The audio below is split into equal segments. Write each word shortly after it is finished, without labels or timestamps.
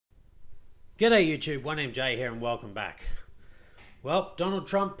G'day YouTube, 1MJ here and welcome back. Well, Donald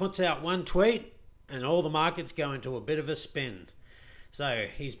Trump puts out one tweet and all the markets go into a bit of a spin. So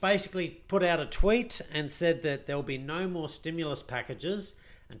he's basically put out a tweet and said that there will be no more stimulus packages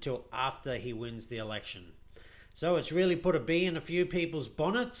until after he wins the election. So it's really put a bee in a few people's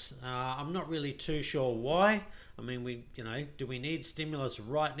bonnets. I'm not really too sure why. I mean, do we need stimulus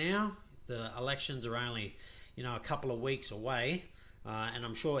right now? The elections are only, a couple of weeks away. And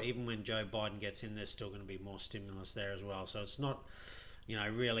I'm sure even when Joe Biden gets in, there's still going to be more stimulus there as well. So it's not,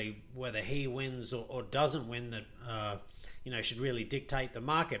 really whether he wins or doesn't win that, should really dictate the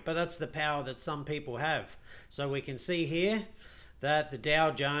market. But that's the power that some people have. So we can see here that the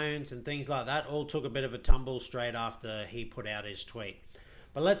Dow Jones and things like that all took a bit of a tumble straight after he put out his tweet.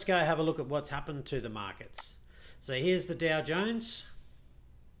 But let's go have a look at what's happened to the markets. So here's the Dow Jones.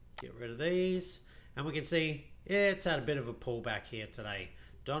 Get rid of these. And we can see, it's had a bit of a pullback here today.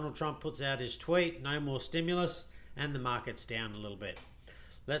 Donald Trump puts out his tweet, no more stimulus, and the market's down a little bit.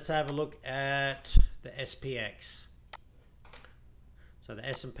 Let's have a look at the SPX. So the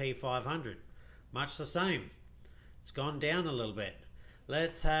S&P 500, much the same. It's gone down a little bit.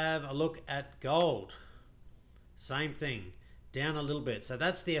 Let's have a look at gold. Same thing, down a little bit. So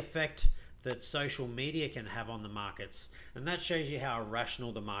that's the effect that social media can have on the markets, and that shows you how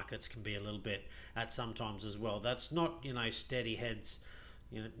irrational the markets can be a little bit at sometimes as well. That's not steady heads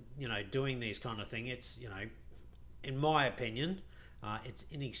doing these kind of thing. It's in my opinion, it's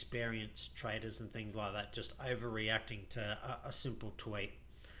inexperienced traders and things like that just overreacting to a simple tweet.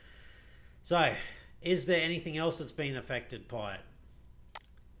 So is there anything else that's been affected by it?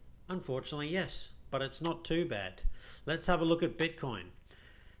 Unfortunately, yes, but it's not too bad. Let's have a look at Bitcoin.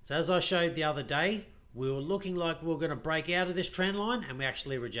 So as I showed the other day, we were looking like we were going to break out of this trend line, and we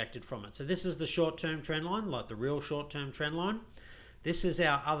actually rejected from it. So this is the short-term trend line, like the real short-term trend line. This is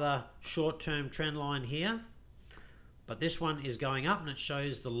our other short-term trend line here. But this one is going up, and it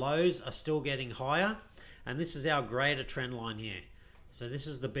shows the lows are still getting higher. And this is our greater trend line here. So this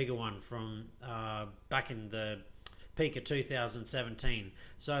is the bigger one from back in the peak of 2017.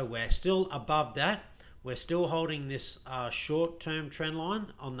 So we're still above that. We're still holding this short-term trend line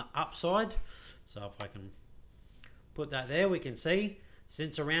on the upside. So if I can put that there, we can see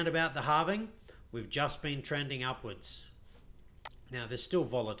since around about the halving, we've just been trending upwards. Now, there's still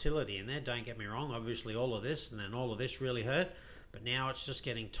volatility in there, don't get me wrong. Obviously, all of this and then all of this really hurt. But now it's just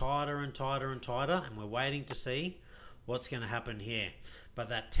getting tighter and tighter and tighter, and we're waiting to see what's going to happen here. But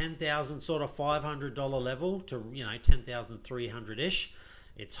that 10,000 sort of $500 level to, 10,300-ish,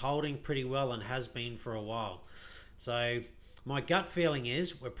 it's holding pretty well and has been for a while. So my gut feeling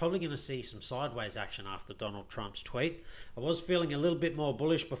is we're probably going to see some sideways action after Donald Trump's tweet. I was feeling a little bit more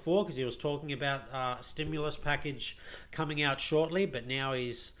bullish before because he was talking about a stimulus package coming out shortly, but now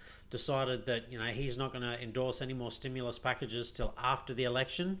he's decided that he's not going to endorse any more stimulus packages till after the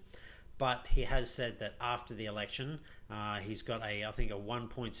election. But he has said that after the election, he's got I think a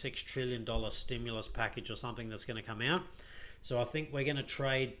 $1.6 trillion stimulus package or something that's going to come out. So I think we're going to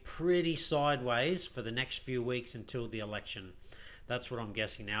trade pretty sideways for the next few weeks until the election. That's what I'm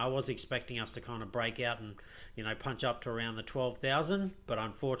guessing now. I was expecting us to kind of break out and, punch up to around the 12,000. But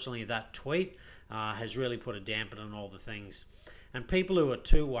unfortunately, that tweet has really put a damper on all the things. And people who are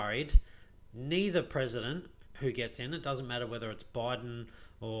too worried, neither president who gets in, it doesn't matter whether it's Biden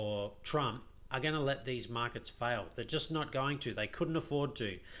or Trump, are going to let these markets fail. They're just not going to. They couldn't afford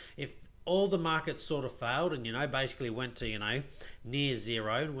to. If all the markets sort of failed and, basically went to, near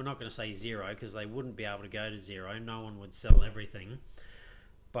zero. We're not going to say zero because they wouldn't be able to go to zero. No one would sell everything.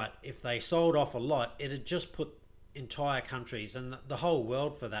 But if they sold off a lot, it'd just put entire countries and the whole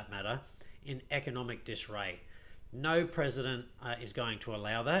world for that matter in economic disarray. No president is going to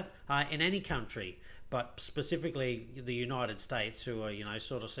allow that in any country, but specifically the United States, who are,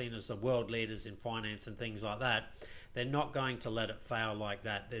 sort of seen as the world leaders in finance and things like that. They're not going to let it fail like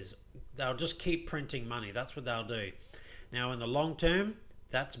that. They'll just keep printing money. That's what they'll do. Now, in the long term,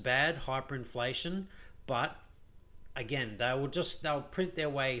 that's bad, hyperinflation. But again, they'll print their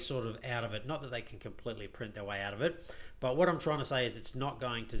way sort of out of it. Not that they can completely print their way out of it. But what I'm trying to say is it's not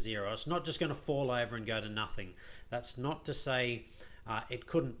going to zero. It's not just going to fall over and go to nothing. That's not to say it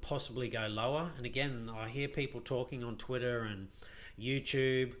couldn't possibly go lower. And again, I hear people talking on Twitter and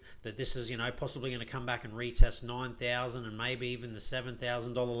YouTube that this is possibly going to come back and retest 9,000 and maybe even the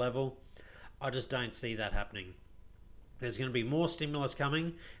 $7,000 level. I just don't see that happening. There's going to be more stimulus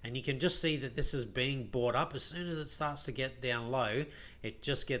coming, and you can just see that this is being bought up. As soon as it starts to get down low, it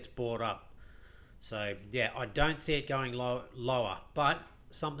just gets bought up. So yeah, I don't see it going lower. But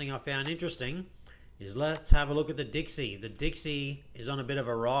something I found interesting is let's have a look at the Dixie. The Dixie is on a bit of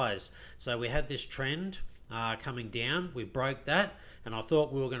a rise. So we had this trend coming down. We broke that, and I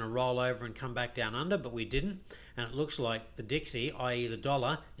thought we were going to roll over and come back down under, but we didn't. And it looks like the Dixie, i.e. the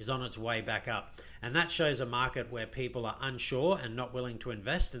dollar, is on its way back up. And that shows a market where people are unsure and not willing to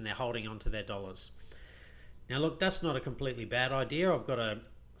invest, and they're holding on to their dollars. Now look, that's not a completely bad idea. I've got a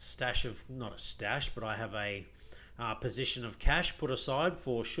stash of, not a stash, but I have a position of cash put aside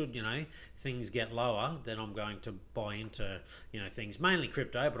for should, things get lower, then I'm going to buy into, things, mainly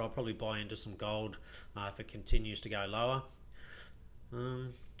crypto, but I'll probably buy into some gold if it continues to go lower.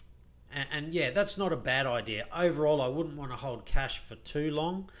 And yeah, that's not a bad idea. Overall, I wouldn't want to hold cash for too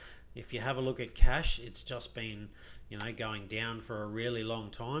long. If you have a look at cash, it's just been, going down for a really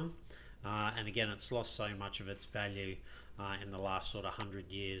long time. And again, it's lost so much of its value in the last sort of 100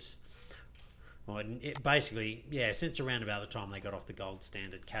 years. Well, basically, yeah, since around about the time they got off the gold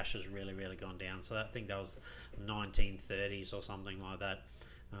standard, cash has really, really gone down. So I think that was 1930s or something like that.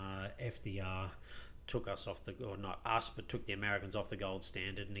 FDR took us off the, or not us, but took the Americans off the gold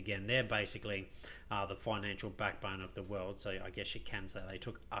standard. And again, they're basically the financial backbone of the world. So I guess you can say they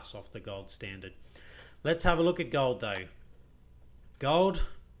took us off the gold standard. Let's have a look at gold though. Gold,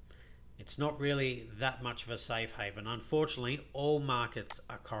 it's not really that much of a safe haven. Unfortunately, all markets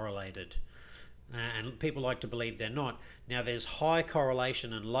are correlated. And people like to believe they're not. Now, there's high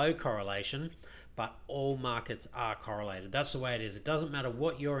correlation and low correlation, but all markets are correlated. That's the way it is. It doesn't matter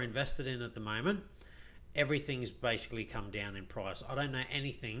what you're invested in at the moment. Everything's basically come down in price. I don't know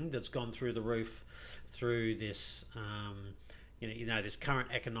anything that's gone through the roof through this, this current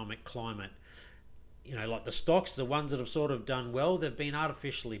economic climate. Like the stocks, the ones that have sort of done well, they've been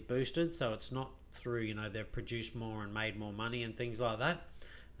artificially boosted. So it's not through, they've produced more and made more money and things like that.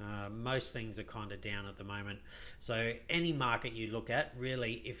 Most things are kind of down at the moment. So any market you look at,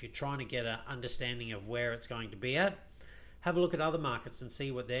 really, if you're trying to get an understanding of where it's going to be at, have a look at other markets and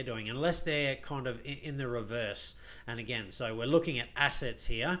see what they're doing, unless they're kind of in the reverse. And again, so we're looking at assets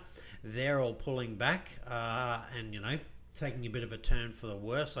here. They're all pulling back and, taking a bit of a turn for the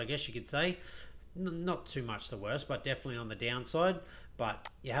worse, I guess you could say. Not too much the worst, but definitely on the downside. But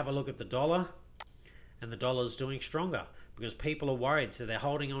you have a look at the dollar, and the dollar's doing stronger because people are worried, so they're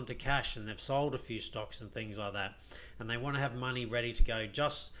holding on to cash and they've sold a few stocks and things like that, and they want to have money ready to go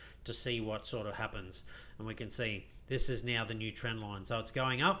just to see what sort of happens. And we can see this is now the new trend line, so it's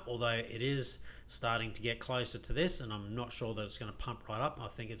going up, although it is starting to get closer to this, and I'm not sure that it's going to pump right up. I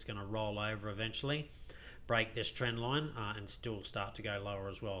think it's going to roll over eventually, break this trend line, and still start to go lower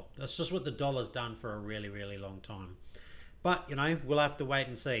as well. That's just what the dollar's done for a really, really long time. But, we'll have to wait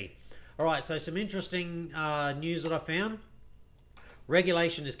and see. All right, so some interesting news that I found.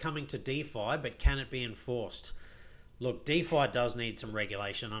 Regulation is coming to DeFi, but can it be enforced? Look, DeFi does need some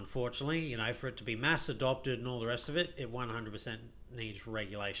regulation, unfortunately. For it to be mass adopted and all the rest of it, it 100% needs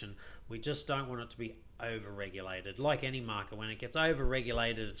regulation. We just don't want it to be over-regulated. Like any market, when it gets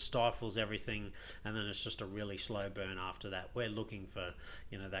over-regulated, it stifles everything, and then it's just a really slow burn after that. We're looking for,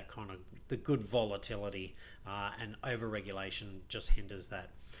 that kind of the good volatility, and over-regulation just hinders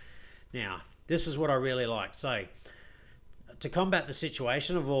that. Now, this is what I really like. So, to combat the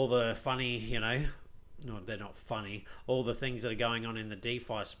situation of all the funny, no, they're not funny, all the things that are going on in the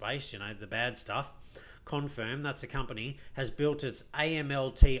DeFi space, the bad stuff, Confirm, that's a company, has built its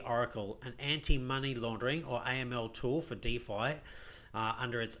AMLT Oracle, an anti-money laundering or AML tool for DeFi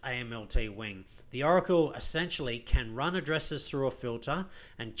under its AMLT wing. The Oracle essentially can run addresses through a filter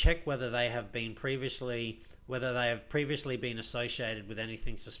and check whether they have previously been associated with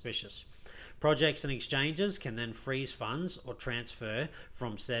anything suspicious. Projects and exchanges can then freeze funds or transfer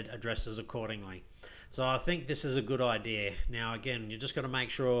from said addresses accordingly. So I think this is a good idea. Now, again, you just got to make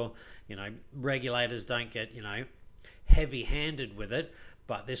sure, regulators don't get, heavy-handed with it,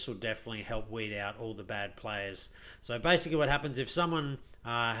 but this will definitely help weed out all the bad players. So basically what happens if someone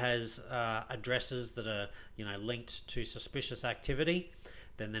has addresses that are, linked to suspicious activity,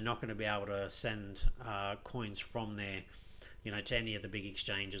 then they're not going to be able to send coins from there, to any of the big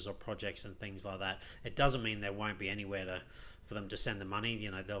exchanges or projects and things like that. It doesn't mean there won't be anywhere for them to send the money.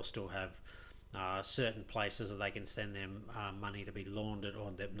 They'll still have certain places that they can send their money to be laundered,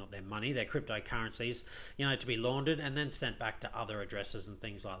 or not their money, their cryptocurrencies, to be laundered and then sent back to other addresses and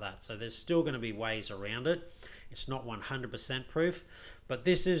things like that. So there's still going to be ways around it. It's not 100% proof, but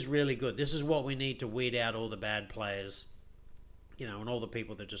this is really good. This is what we need to weed out all the bad players, and all the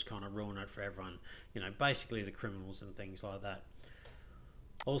people that just kind of ruin it for everyone, basically the criminals and things like that.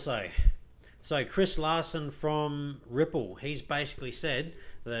 Also, so Chris Larson from Ripple, he's basically said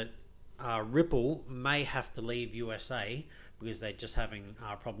that Ripple may have to leave USA because they're just having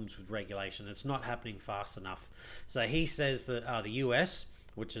problems with regulation. It's not happening fast enough. So he says that the US,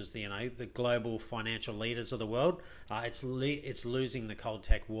 which is the global financial leaders of the world, it's losing the cold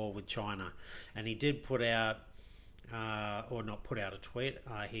tech war with China. And he did put out, or not put out a tweet,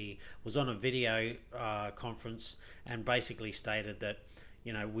 he was on a video conference and basically stated that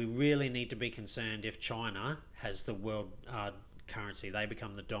we really need to be concerned if China has the world currency. They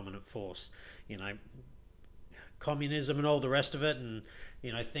become the dominant force. Communism and all the rest of it, and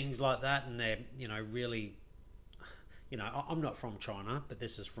things like that, and they're really, I'm not from China, but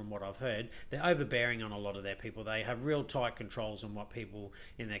this is from what I've heard. They're overbearing on a lot of their people. They have real tight controls on what people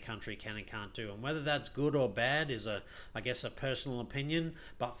in their country can and can't do. And whether that's good or bad is I guess a personal opinion.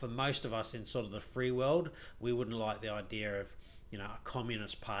 But for most of us in sort of the free world, we wouldn't like the idea of a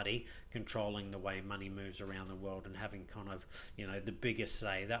communist party controlling the way money moves around the world and having kind of the biggest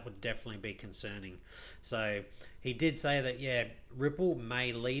say. That would definitely be concerning. So he did say that Ripple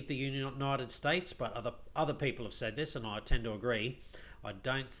may leave the United States, but other people have said this, and I tend to agree. I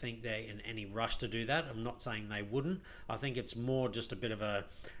don't think they're in any rush to do that. I'm not saying they wouldn't. I think it's more just a bit of a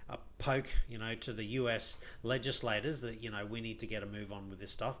poke, to the US legislators that we need to get a move on with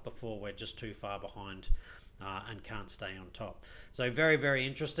this stuff before we're just too far behind. And can't stay on top. So very, very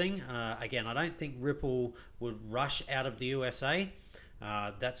interesting. Again, I don't think Ripple would rush out of the USA.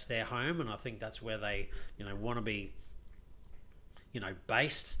 That's their home, and I think that's where they, want to be,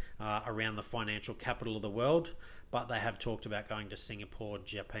 based around the financial capital of the world. But they have talked about going to Singapore,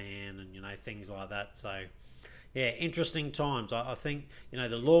 Japan, and things like that. So yeah, interesting times. I think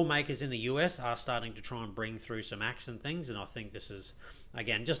the lawmakers in the US are starting to try and bring through some acts and things, and I think this is,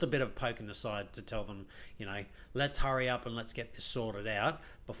 again, just a bit of poke in the side to tell them, let's hurry up and let's get this sorted out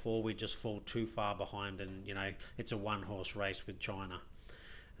before we just fall too far behind and, it's a one-horse race with China.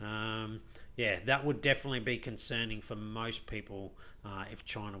 That would definitely be concerning for most people if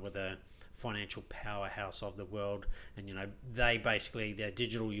China were the financial powerhouse of the world, and they basically, their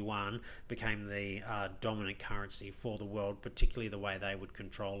digital yuan became the dominant currency for the world, particularly the way they would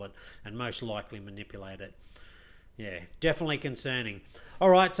control it and most likely manipulate it. Yeah, definitely concerning. All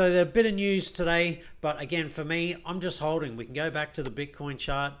right, so there's a bit of news today, but again, for me, I'm just holding. We can go back to the Bitcoin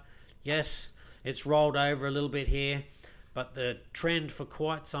chart. Yes, it's rolled over a little bit here, but the trend for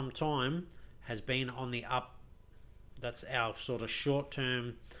quite some time has been on the up. That's our sort of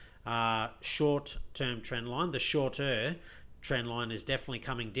short-term trend line. The shorter trend line is definitely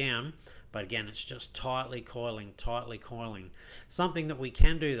coming down, but again, it's just tightly coiling. Something that we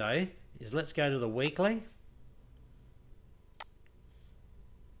can do though is let's go to the weekly.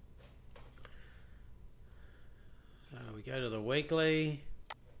 So we go to the weekly.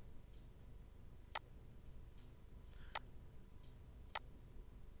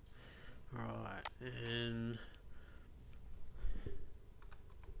 All right, and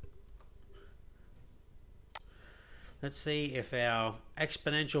let's see if our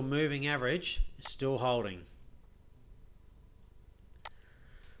exponential moving average is still holding,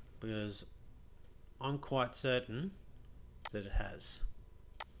 because I'm quite certain that it has.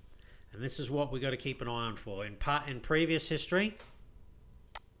 And this is what we've got to keep an eye on for. In previous history,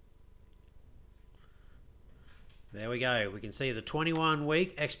 there we go. We can see the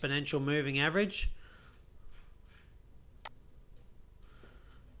 21-week exponential moving average.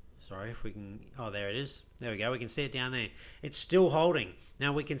 Sorry if we can, oh, there it is. There we go. We can see it down there. It's still holding.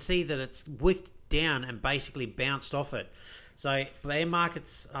 Now we can see that it's wicked down and basically bounced off it. So bull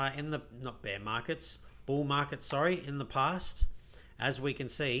markets, in the past, as we can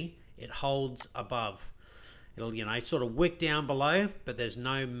see, it holds above. It'll, sort of wick down below, but there's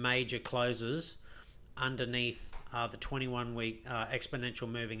no major closes underneath the 21-week exponential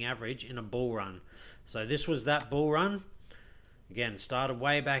moving average in a bull run. So this was that bull run. Again, started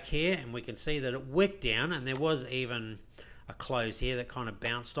way back here, and we can see that it wicked down, and there was even a close here that kind of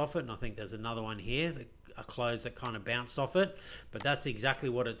bounced off it, and I think there's another one here, a close that kind of bounced off it, but that's exactly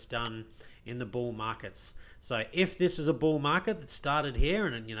what it's done in the bull markets. So if this is a bull market that started here,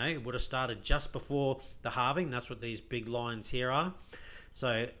 and it would have started just before the halving, that's what these big lines here are.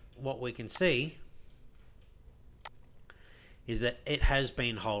 So what we can see is that it has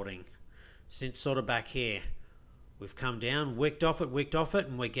been holding since sort of back here. We've come down, wicked off it,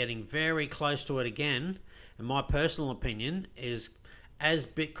 and we're getting very close to it again. And my personal opinion is, as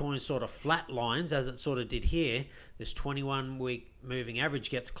Bitcoin sort of flatlines, as it sort of did here, this 21-week moving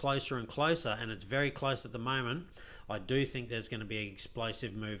average gets closer and closer, and it's very close at the moment. I do think there's going to be an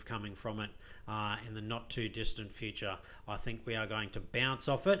explosive move coming from it in the not too distant future. I think we are going to bounce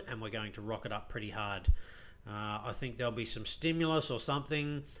off it, and we're going to rock it up pretty hard. I think there'll be some stimulus or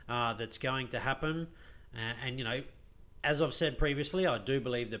something that's going to happen. And as I've said previously, I do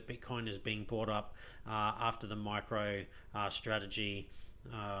believe that Bitcoin is being bought up after the micro strategy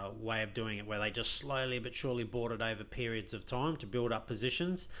way of doing it, where they just slowly but surely bought it over periods of time to build up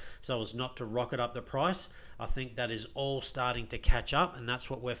positions so as not to rocket up the price. I think that is all starting to catch up, and that's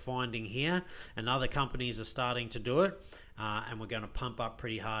what we're finding here, and other companies are starting to do it, and we're going to pump up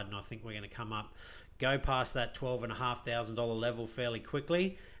pretty hard, and I think we're going to go past that $12,500 level fairly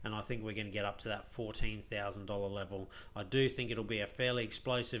quickly, and I think we're going to get up to that $14,000 level. I do think it'll be a fairly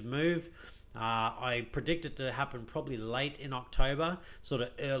explosive move. I predict it to happen probably late in October, sort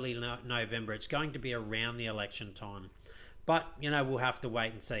of early November. It's going to be around the election time. But, we'll have to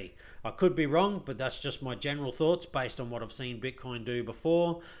wait and see. I could be wrong, but that's just my general thoughts based on what I've seen Bitcoin do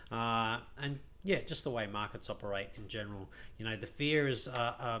before. And, yeah, just the way markets operate in general. The fear is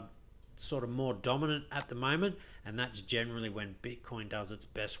sort of more dominant at the moment, and that's generally when Bitcoin does its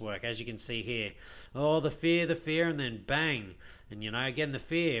best work. As you can see here, the fear, and then bang. And, again, the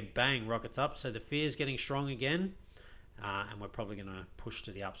fear, bang, rockets up. So the fear is getting strong again, and we're probably going to push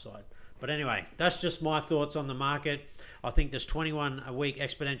to the upside. But anyway, that's just my thoughts on the market. I think this 21-week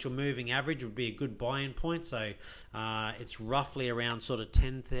exponential moving average would be a good buy-in point. So it's roughly around sort of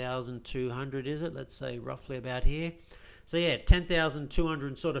 10,200, is it? Let's say roughly about here. So yeah,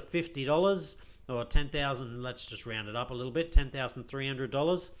 $10,250 or 10,000. Let's just round it up a little bit.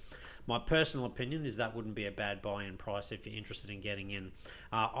 $10,300. My personal opinion is that wouldn't be a bad buy-in price if you're interested in getting in.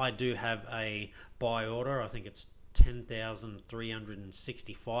 I do have a buy order. I think it's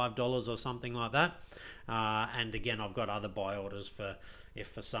 $10,365 or something like that. And again, I've got other buy orders for if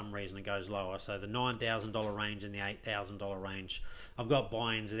for some reason it goes lower. So the $9,000 range and the $8,000 range, I've got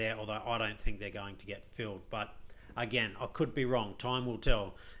buy-ins there, although I don't think they're going to get filled. But again, I could be wrong. Time will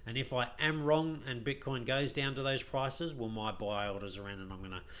tell. And if I am wrong and Bitcoin goes down to those prices, well, my buy orders are in and I'm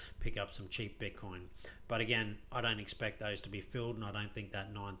going to pick up some cheap Bitcoin. But again, I don't expect those to be filled, and I don't think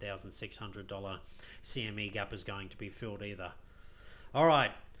that $9,600 CME gap is going to be filled either. All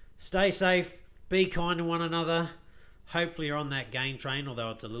right. Stay safe. Be kind to one another. Hopefully you're on that gain train,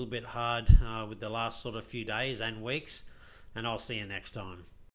 although it's a little bit hard with the last sort of few days and weeks. And I'll see you next time.